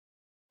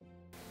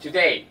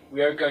Today,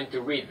 we are going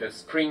to read The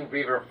Spring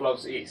River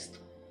Flows East,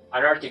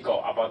 an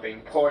article about the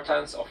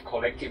importance of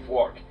collective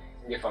work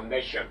in the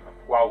foundation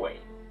of Huawei.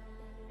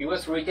 It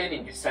was written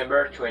in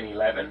December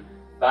 2011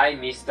 by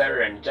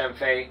Mr.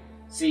 Zhengfei,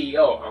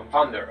 CEO and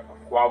founder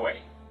of Huawei.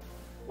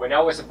 When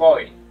I was a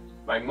boy,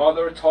 my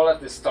mother told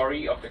us the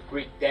story of the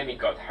Greek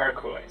demigod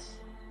Hercules.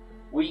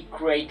 We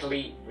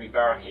greatly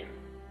revere him.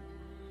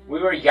 We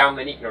were young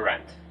and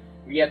ignorant.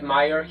 We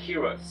admired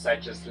heroes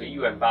such as Li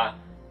Yuanba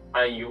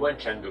and Yuan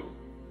Chengdu,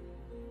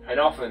 and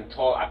often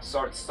told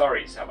absurd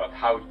stories about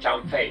how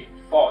Zhengfei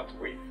fought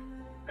with,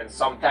 and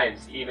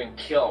sometimes even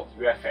killed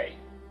Huawei.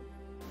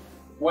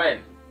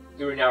 When,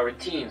 during our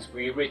teens,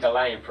 we read a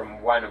line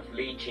from one of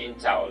Li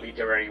Qintao's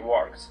literary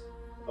works,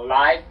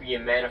 "Alive be a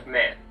man of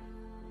men,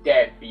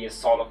 dead be a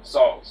soul of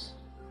souls,"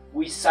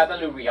 we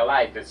suddenly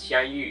realized that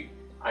Xiang Yu,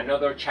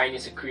 another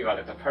Chinese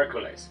equivalent of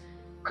Hercules,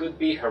 could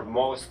be her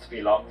most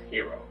beloved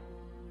hero.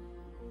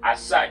 As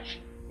such,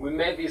 we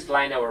made this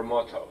line our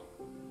motto.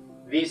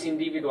 This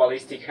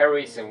individualistic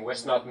heroism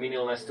was not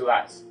meaningless to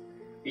us,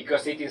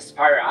 because it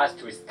inspired us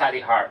to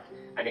study hard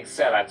and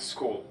excel at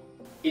school.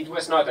 It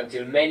was not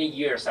until many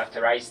years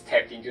after I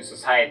stepped into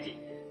society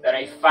that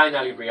I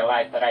finally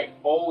realized that I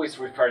always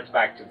referred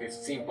back to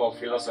this simple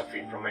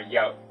philosophy from my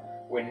youth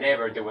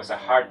whenever there was a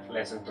hard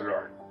lesson to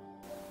learn.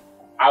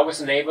 I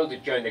was unable to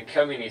join the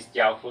Communist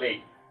Youth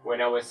League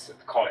when I was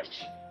at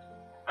college,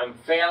 and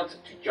failed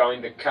to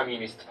join the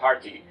Communist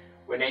Party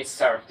when I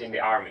served in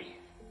the army.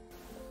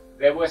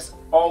 There was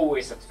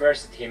always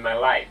adversity in my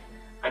life,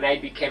 and I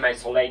became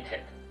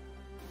isolated.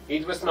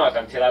 It was not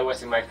until I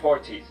was in my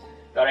 40s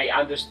that I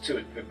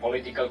understood the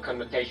political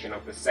connotation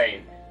of the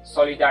saying,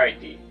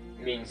 "Solidarity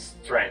means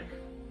strength."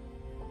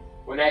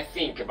 When I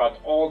think about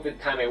all the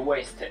time I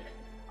wasted,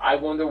 I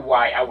wonder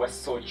why I was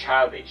so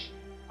childish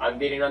and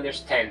didn't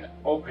understand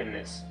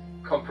openness,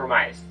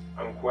 compromise,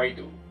 and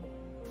huaidu.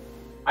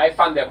 I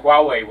found the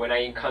Huawei when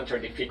I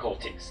encountered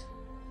difficulties.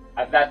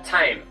 At that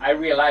time, I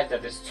realized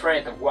that the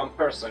strength of one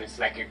person is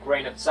like a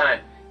grain of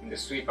sand in the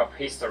sweep of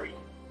history.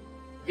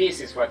 This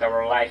is what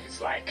our life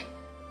is like.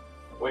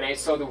 When I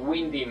saw the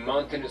windy,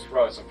 mountainous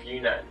roads of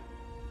Yunnan,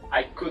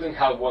 I couldn't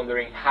help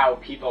wondering how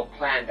people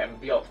planned and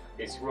built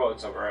these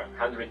roads over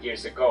 100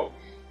 years ago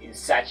in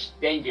such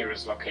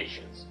dangerous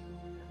locations.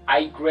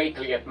 I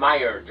greatly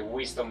admired the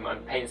wisdom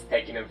and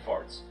painstaking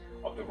efforts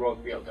of the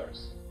road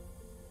builders.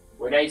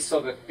 When I saw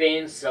the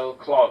thin silk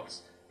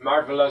cloths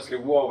marvelously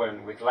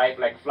woven with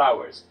lifelike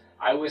flowers,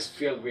 I was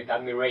filled with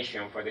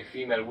admiration for the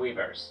female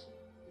weavers.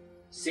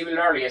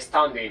 Similarly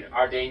astounding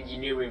are the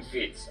engineering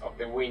feats of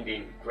the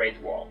winding Great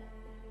Wall,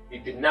 the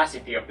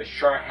tenacity of the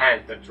sure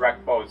hands that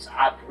drag boats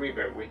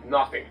upriver with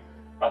nothing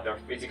but their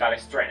physical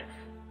strength,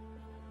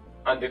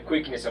 and the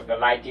quickness of the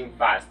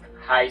lightning-fast,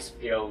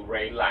 high-speed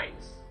rail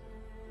lines.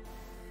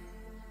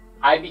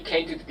 I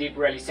became to the deep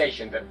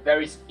realization that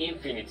there is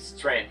infinite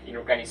strength in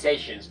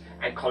organizations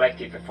and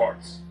collective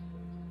efforts.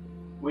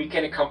 We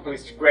can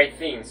accomplish great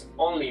things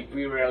only if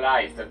we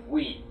realize that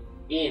we,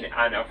 in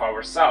and of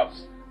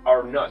ourselves,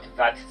 are not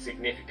that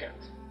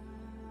significant.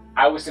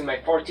 I was in my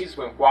 40s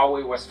when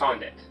Huawei was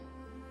founded.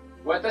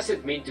 What does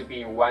it mean to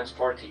be in one's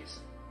 40s?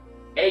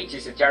 Age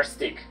is a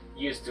yardstick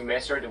used to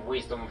measure the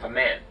wisdom of a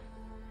man.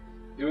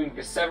 During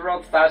the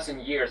several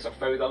thousand years of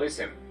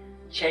feudalism,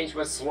 change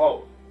was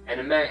slow, and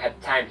a man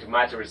had time to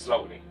mature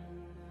slowly.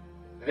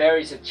 There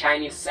is a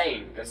Chinese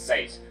saying that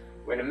says,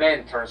 when a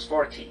man turns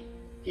 40,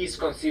 he is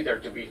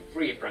considered to be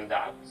free from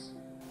doubts.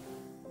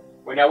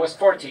 When I was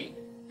 40,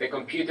 the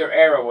computer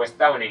era was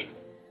dawning,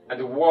 and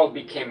the world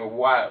became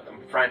wild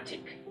and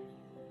frantic.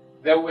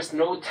 There was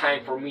no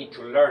time for me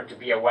to learn to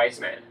be a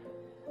wise man.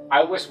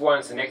 I was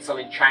once an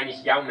excellent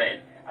Chinese young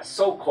man, a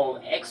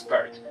so-called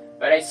expert,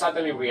 but I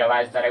suddenly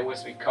realized that I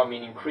was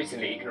becoming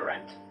increasingly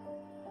ignorant.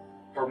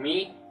 For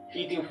me,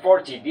 hitting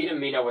 40 didn't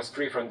mean I was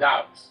free from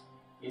doubts.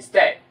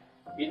 Instead,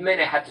 it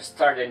meant I had to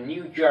start a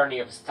new journey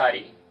of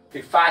study.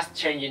 The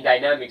fast-changing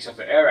dynamics of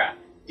the era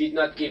did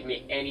not give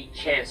me any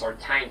chance or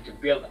time to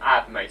build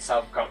up my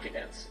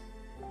self-confidence.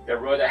 The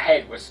road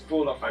ahead was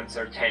full of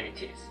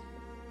uncertainties.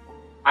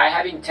 I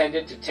had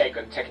intended to take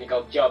on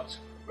technical jobs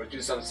or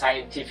do some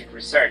scientific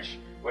research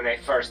when I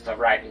first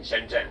arrived in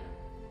Shenzhen.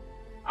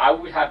 I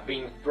would have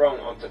been thrown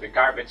onto the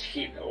garbage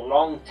heap a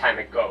long time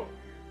ago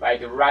by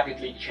the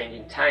rapidly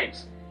changing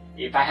times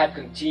if I had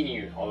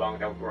continued along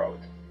that road.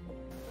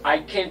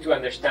 I came to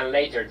understand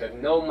later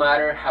that no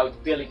matter how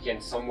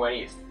diligent someone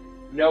is,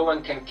 no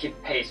one can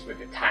keep pace with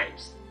the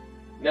times,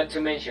 not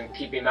to mention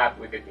keeping up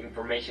with the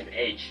information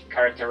age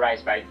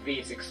characterized by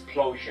this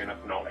explosion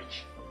of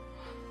knowledge.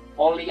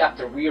 Only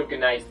after we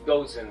organized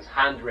dozens,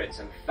 hundreds,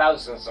 and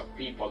thousands of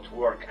people to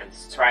work and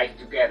strive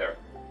together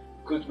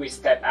could we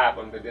step up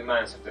on the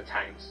demands of the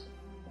times.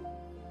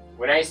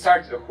 When I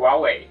started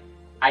Huawei,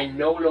 I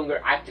no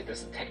longer acted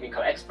as a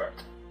technical expert.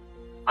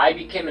 I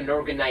became an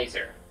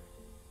organizer.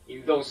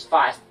 In those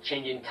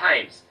fast-changing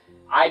times,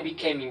 I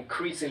became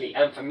increasingly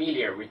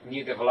unfamiliar with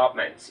new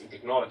developments in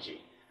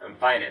technology and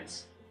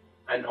finance,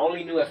 and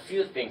only knew a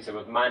few things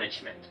about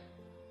management.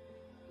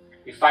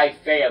 if I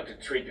failed to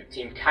treat the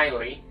team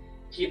kindly,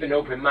 keep an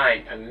open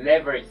mind, and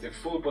leverage the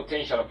full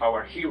potential of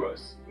our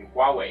heroes in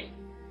Huawei,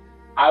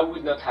 I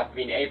would not have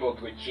been able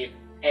to achieve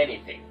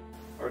anything.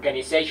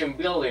 Organization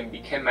building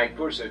became my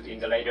pursuit in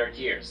the later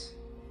years.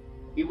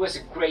 It was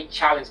a great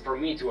challenge for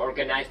me to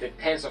organize the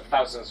tens of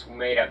thousands who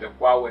made up the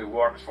Huawei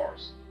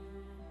workforce.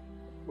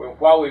 When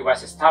Huawei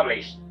was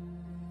established,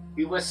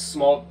 it was a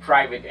small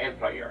private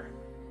employer.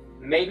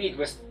 Maybe it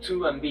was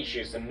too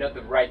ambitious and not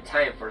the right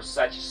time for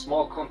such a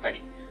small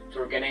company to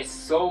organize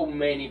so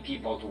many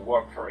people to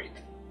work for it.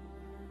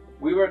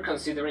 We were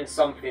considering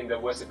something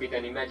that was a bit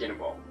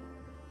unimaginable,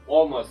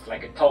 almost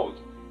like a toad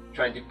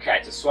trying to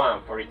catch a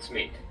swan for its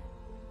meat.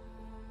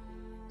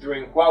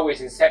 During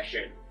Huawei's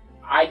inception,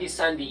 I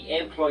designed the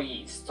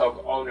Employee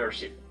Stock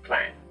Ownership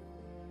Plan.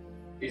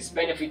 This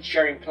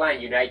benefit-sharing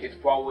plan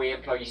united Huawei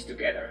employees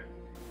together.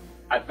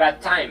 At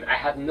that time, I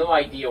had no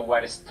idea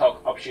what a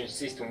stock option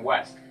system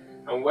was,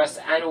 and was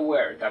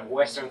unaware that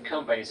Western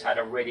companies had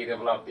already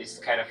developed this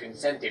kind of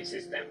incentive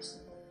systems.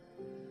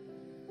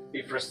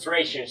 The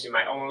frustrations in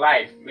my own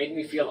life made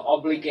me feel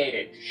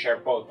obligated to share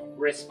both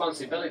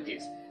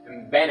responsibilities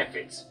and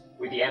benefits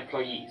with the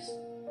employees.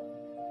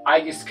 I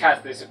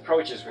discussed these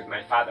approaches with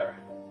my father.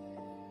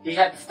 He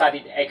had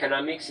studied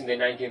economics in the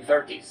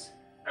 1930s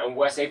and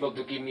was able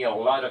to give me a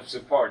lot of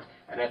support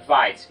and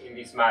advice in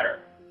this matter.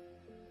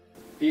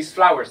 These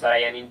flowers that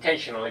I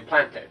unintentionally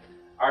planted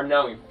are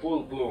now in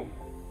full bloom,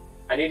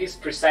 and it is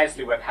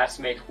precisely what has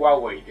made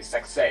Huawei the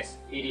success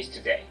it is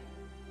today.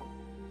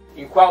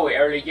 In Huawei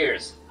early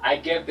years, I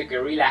gave the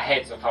guerrilla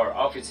heads of our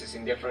offices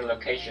in different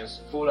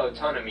locations full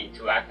autonomy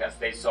to act as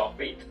they saw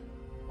fit.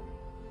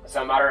 As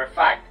a matter of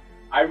fact,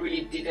 I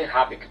really didn't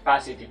have the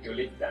capacity to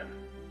lead them.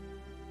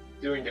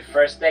 During the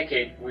first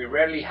decade, we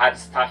rarely had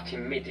staff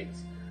team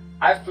meetings.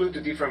 I flew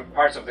to different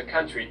parts of the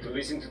country to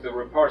listen to the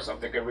reports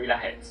of the guerrilla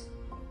heads.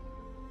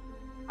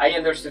 I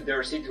understood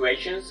their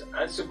situations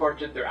and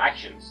supported their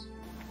actions.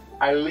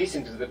 I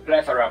listened to the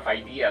plethora of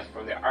ideas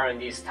from the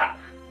R&D staff.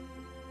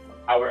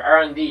 Our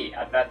R&D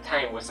at that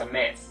time was a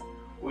mess,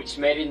 which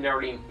made it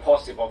nearly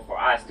impossible for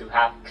us to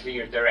have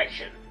clear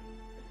direction.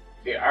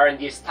 The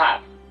R&D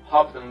staff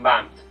hopped and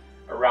bumped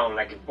around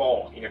like a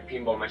ball in a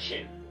pinball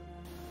machine.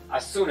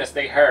 As soon as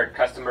they heard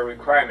customer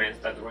requirements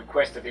that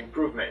requested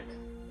improvement,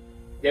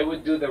 they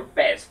would do their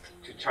best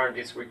to turn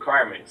these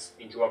requirements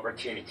into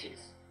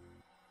opportunities.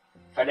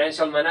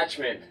 Financial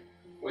management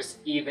was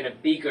even a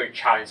bigger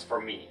challenge for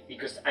me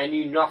because I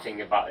knew nothing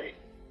about it.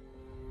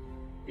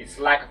 This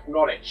lack of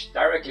knowledge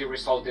directly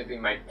resulted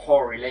in my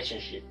poor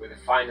relationship with the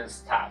finance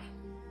staff,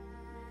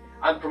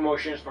 and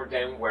promotions for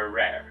them were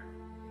rare.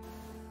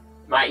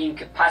 My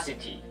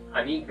incapacity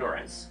and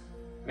ignorance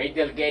made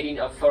delegating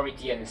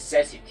authority a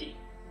necessity.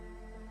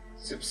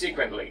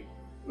 Subsequently,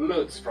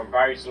 Lutz from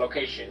various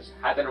locations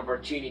had an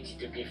opportunity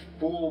to give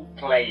full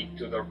play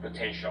to their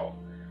potential,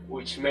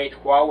 which made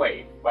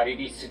Huawei what it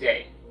is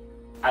today.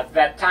 At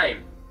that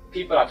time,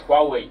 people at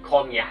Huawei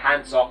called me a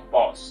hands-off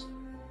boss.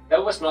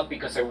 That was not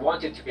because I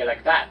wanted to be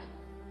like that,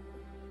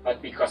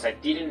 but because I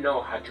didn't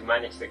know how to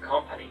manage the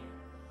company.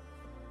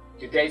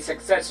 Today's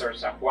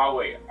successors at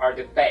Huawei are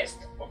the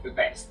best of the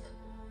best.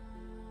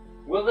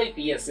 Will they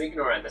be as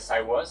ignorant as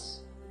I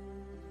was?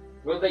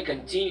 Will they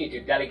continue to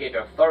delegate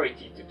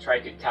authority to try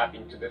to tap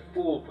into the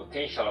full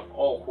potential of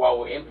all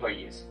Huawei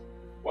employees,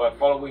 while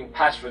following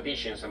past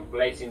traditions and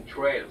blazing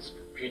trails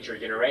for future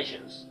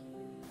generations?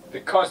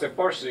 The cause they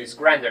pursue is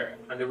grander,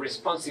 and the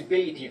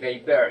responsibility they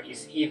bear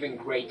is even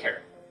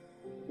greater.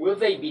 Will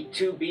they be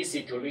too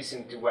busy to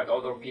listen to what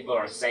other people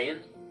are saying?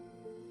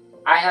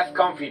 I have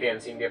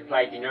confidence in the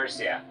applied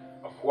inertia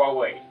of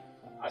Huawei,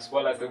 as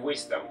well as the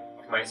wisdom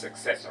of my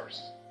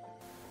successors.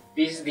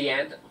 This is the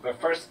end of the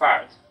first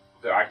part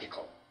of the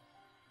article.